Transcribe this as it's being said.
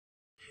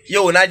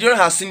Yo, Nigeria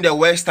has seen the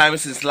worst time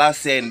since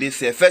last year and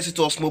this year. First it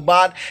was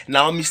Mohbad,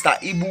 now Mr.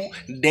 Ibu.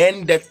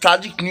 Then the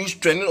tragic news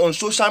trending on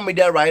social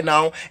media right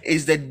now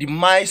is the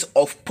demise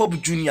of Pope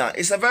Jr.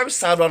 It's a very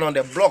sad one on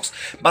the blogs.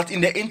 But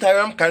in the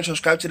interim, can you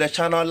subscribe to the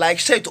channel, like,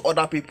 share it to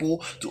other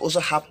people to also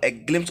have a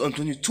glimpse on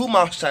 22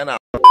 March channel.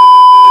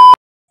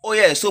 Oh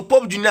yeah, so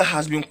Pope Jr.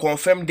 has been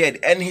confirmed dead,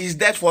 and his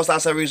death was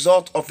as a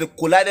result of a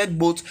collided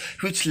boat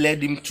which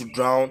led him to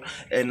drown,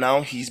 and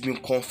now he's been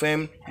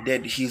confirmed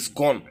dead. He's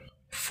gone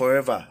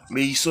forever.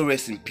 May he so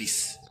rest in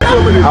peace.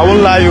 I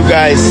won't lie you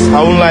guys.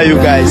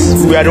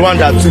 We are the one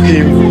that took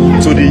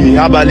him to the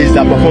herbalists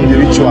that performed the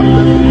ritual.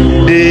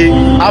 The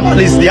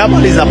herbalists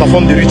that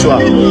performed the ritual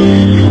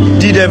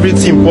did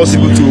everything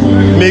possible to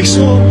make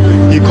sure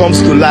he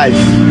comes to life.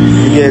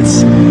 You get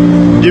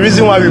the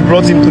reason why we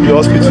brought him to the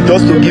hospital,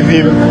 just to give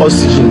him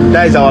oxygen.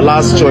 That is our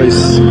last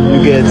choice.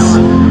 You just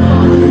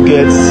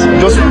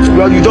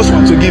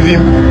want to give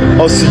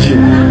him oxygen.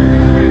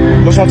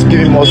 Just want to give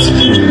him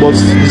oxygen, but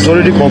he's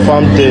already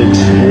confirmed dead,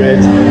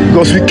 right?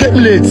 Because we came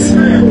late.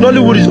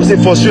 Nollywood is just a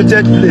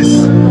frustrated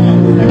place.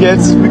 You get?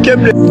 We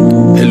came late.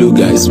 Hello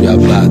guys, we are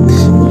back.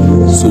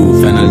 So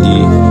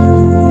finally,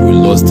 we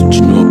lost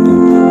Junior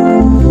Pope.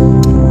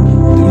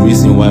 The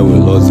reason why we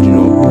lost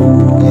Junior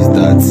Pope is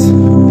that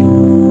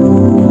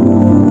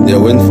they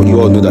went for, you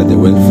all know that they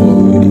went for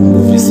a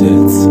movie set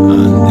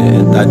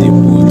and that they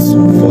put,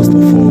 first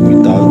of all,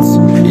 without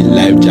a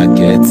life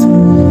jacket.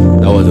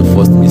 That was the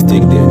first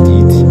mistake they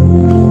did.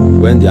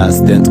 When the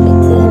accident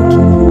occurred,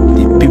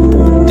 the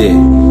people there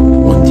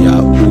on their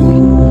own,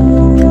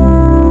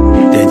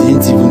 they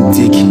didn't even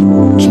take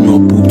Junior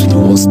Pope to the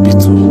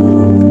hospital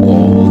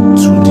or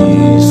to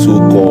the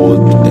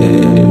so-called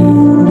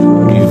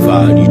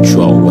river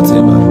ritual or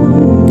whatever.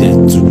 They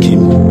took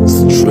him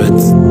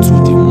straight to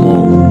the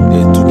morgue.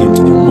 They took him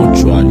to the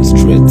mortuary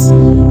straight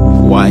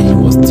while he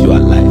was still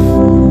alive.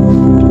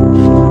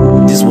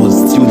 This was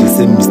still the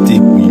same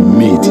mistake we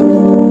made.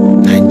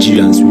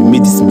 Nigerians, we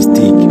made this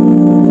mistake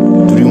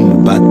during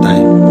Mohbad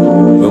time.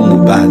 When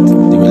Mohbad,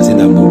 they were saying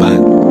that Mohbad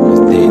was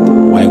dead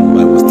while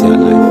Mohbad was still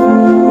alive.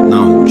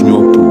 Now,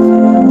 Junior Pope,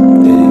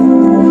 they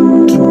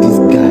took this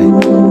guy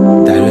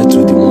direct to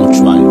the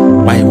mortuary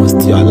while he was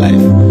still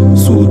alive.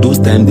 So those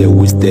times they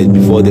wasted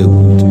before they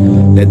could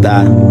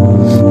later,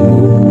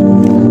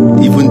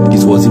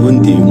 it was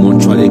even the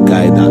mortuary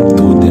guy that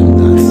told them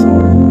that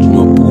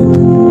Junior Pope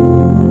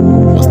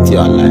was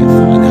still alive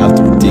and they have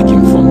to take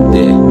him from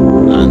there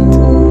and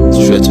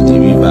straight to the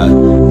river.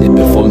 They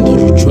performed the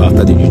ritual.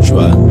 After the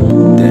ritual,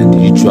 then the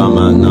ritual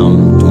man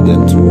now told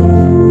them to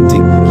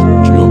take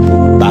Junior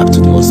Pope back to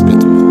the hospital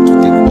to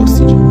take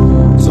oxygen.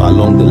 So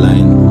along the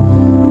line,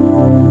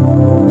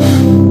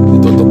 the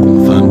doctor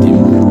confirmed him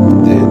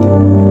dead.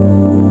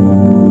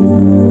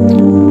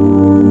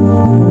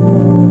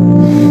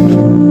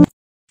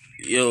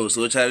 Yo,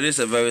 so Charlie, this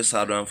is a very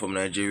sad one from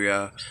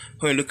Nigeria.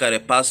 When you look at the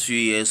past few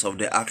years of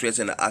the actors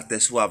and the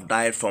actors who have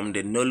died from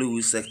the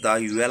Nollywood sector,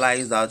 you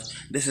realize that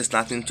this is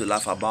nothing to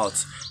laugh about.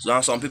 So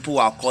now some people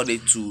will accord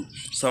it to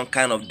some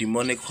kind of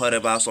demonic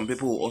whatever. Some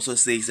people will also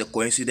say it's a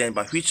coincidence,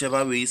 but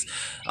whichever ways,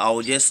 I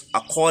will just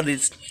accord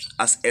it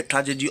as a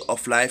tragedy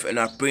of life, and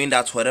I'm praying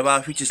that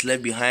whatever which is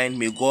left behind,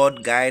 may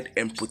God guide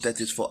and protect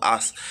it for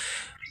us.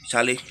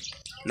 Charlie,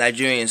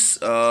 Nigerians,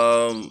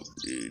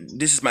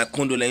 this is my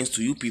condolence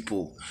to you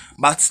people.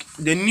 But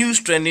the news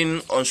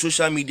trending on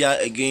social media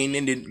again,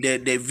 and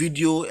the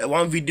video,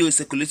 one video is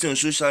circulating on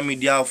social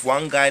media of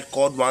one guy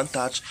called One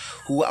Touch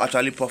who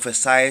actually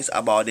prophesied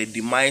about the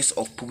demise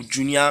of Pope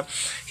Jr.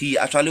 He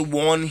actually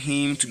warned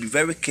him to be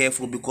very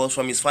careful because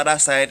from his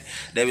father's side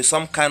there is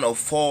some kind of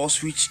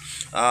force which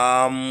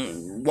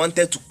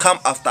wanted to come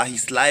after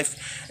his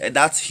life,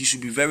 that he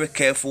should be very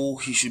careful,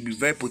 he should be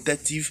very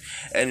protective,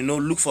 and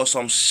look for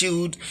some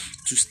shield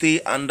to stay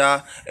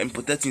under and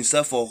protect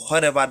himself for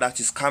whatever that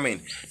is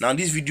coming. Now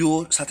this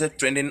video started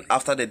trending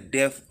after the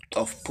death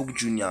of Pope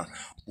Jr.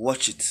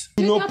 Watch it.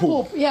 Junior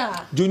Pope,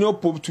 yeah. Junior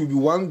Pope to be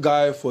one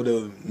guy for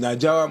the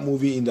Nigerian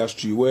movie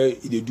industry where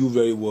they do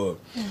very well.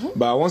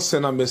 But I want to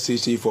send a message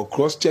say for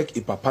cross-check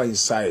a papa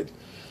inside,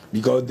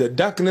 because the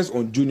darkness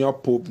on Junior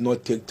Pope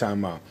not take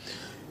time out.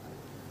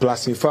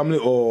 Plus in family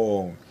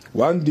or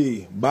one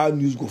day bad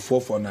news go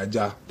fall for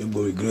Nigeria, they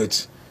go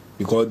regret.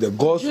 Because the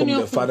gods from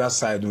the father's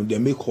side, they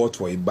make hot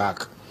for it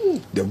back.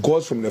 The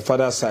gods from the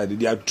father's side,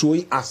 they are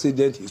throwing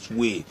accident his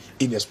way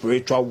in the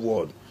spiritual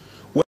world.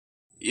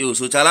 Yo,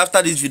 so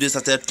after this video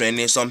started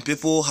trending, some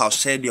people have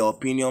shared their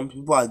opinion.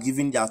 People are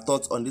giving their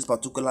thoughts on this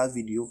particular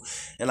video,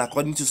 and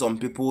according to some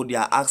people, they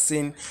are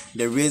asking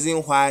the reason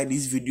why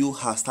this video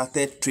has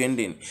started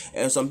trending.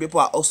 And some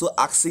people are also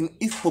asking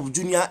if Pope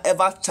Jr.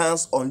 ever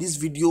chanced on this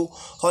video,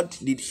 what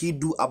did he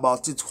do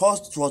about it?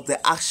 What was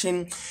the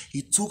action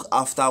he took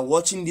after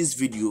watching this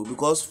video?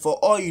 Because for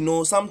all you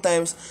know,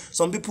 sometimes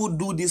some people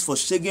do this for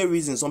shaggy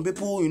reasons. Some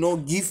people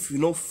give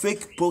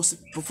fake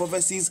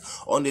prophecies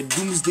on the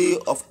doomsday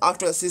of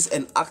actresses actresses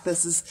and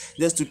actresses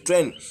just to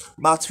trend.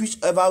 But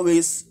whichever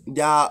ways,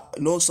 there are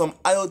some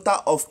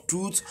iota of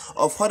truth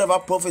of whatever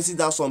prophecy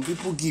that some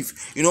people give,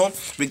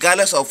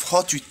 regardless of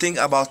what you think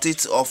about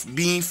it, of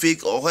being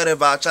fake or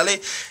whatever. Actually,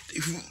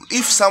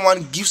 if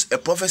someone gives a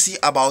prophecy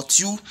about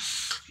you,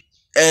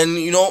 and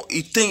you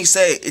think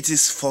it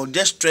is for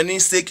just trending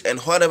sake and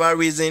whatever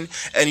reason,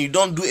 and you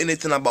don't do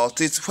anything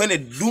about it, when a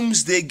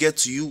doomsday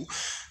gets to you,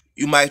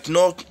 you might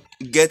not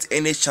get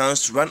any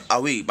chance to run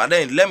away. But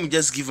then let me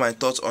just give my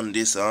thoughts on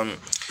this.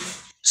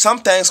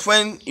 Sometimes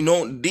when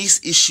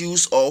these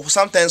issues, or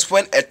sometimes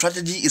when a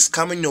tragedy is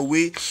coming your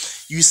way,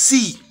 you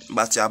see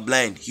but you are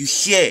blind, you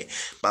hear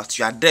but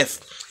you are deaf.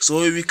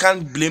 So we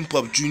can't blame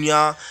Pop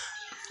Junior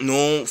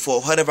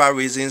for whatever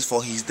reasons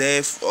for his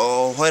death,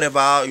 or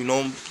whatever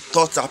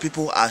thoughts that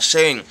people are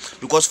sharing,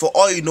 because for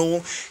all he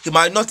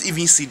might not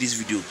even see this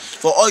video.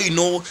 For all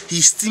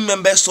his team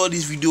members saw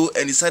this video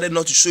and decided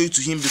not to show it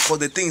to him, because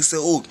the thing say,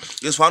 oh,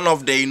 it's one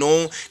of the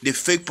the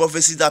fake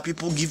prophecies that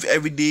people give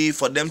every day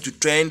for them to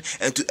trend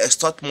and to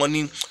extort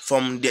money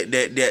from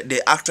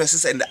the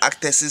actresses and the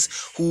actresses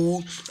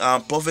who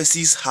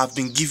prophecies have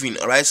been given.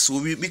 All right,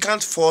 so we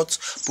can't fault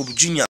Pop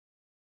Junior.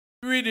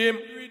 Read him.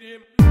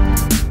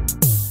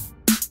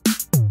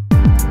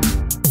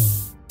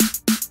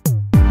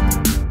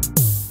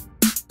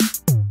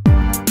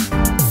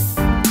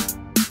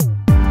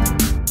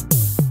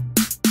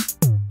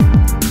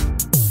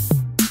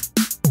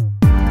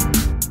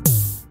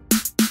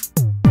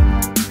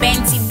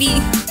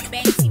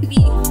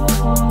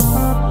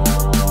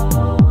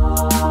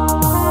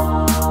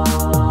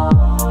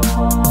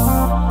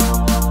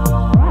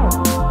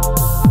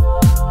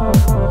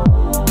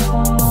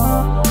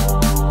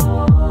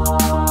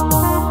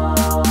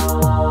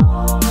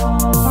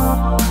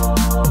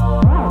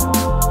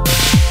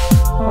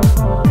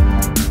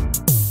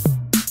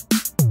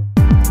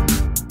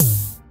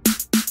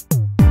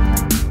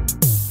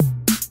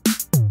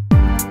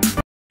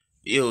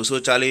 So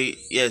Charlie,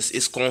 yes,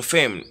 it's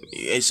confirmed.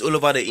 It's all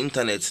over the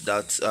internet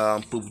that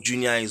Pop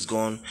Junior is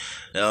gone.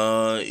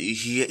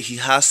 He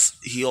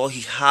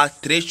had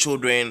 3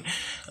 children,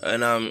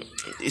 and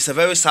it's a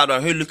very sad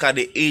one. When you look at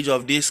the age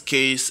of this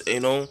case,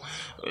 and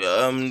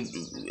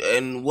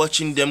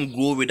watching them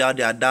grow without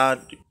their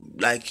dad,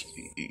 like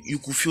you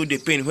could feel the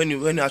pain when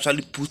you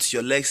actually put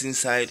your legs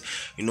inside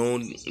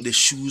the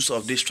shoes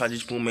of this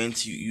tragic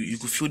moment. You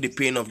could feel the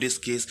pain of this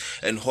case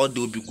and what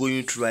they will be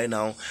going through right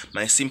now.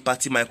 My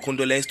sympathy, my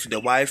condolence to the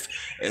wife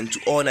and to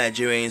all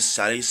Nigerians.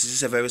 This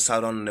is a very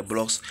sad one on the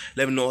blogs.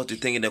 Let me know what you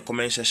think in the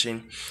comment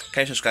section.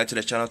 Can you subscribe to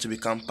the channel to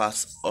become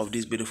part of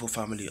this beautiful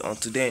family?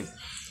 Until then,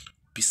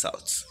 peace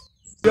out.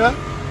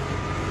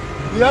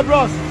 Yeah,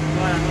 bros.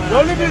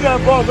 Don't leave me there,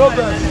 bro. No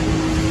best.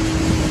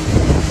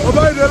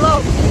 Over the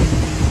love.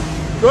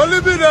 Don't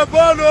leave me there,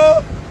 bro.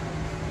 No.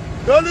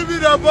 Don't leave me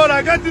there, bro.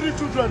 I got 3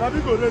 children. I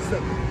be go raise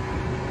them.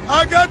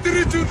 I got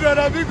 3 children.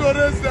 I be go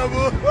raise them.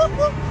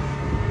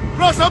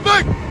 Bros, I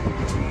beg.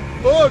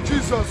 Oh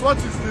Jesus, what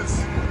is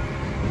this?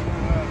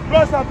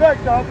 Bros, I beg.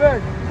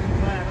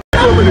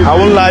 I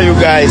won't lie, you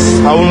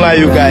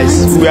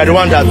guys. We are the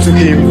one that took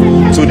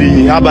him to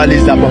the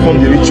herbalists that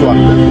performed the ritual.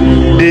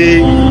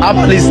 The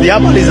herbalists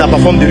that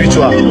performed the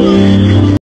ritual.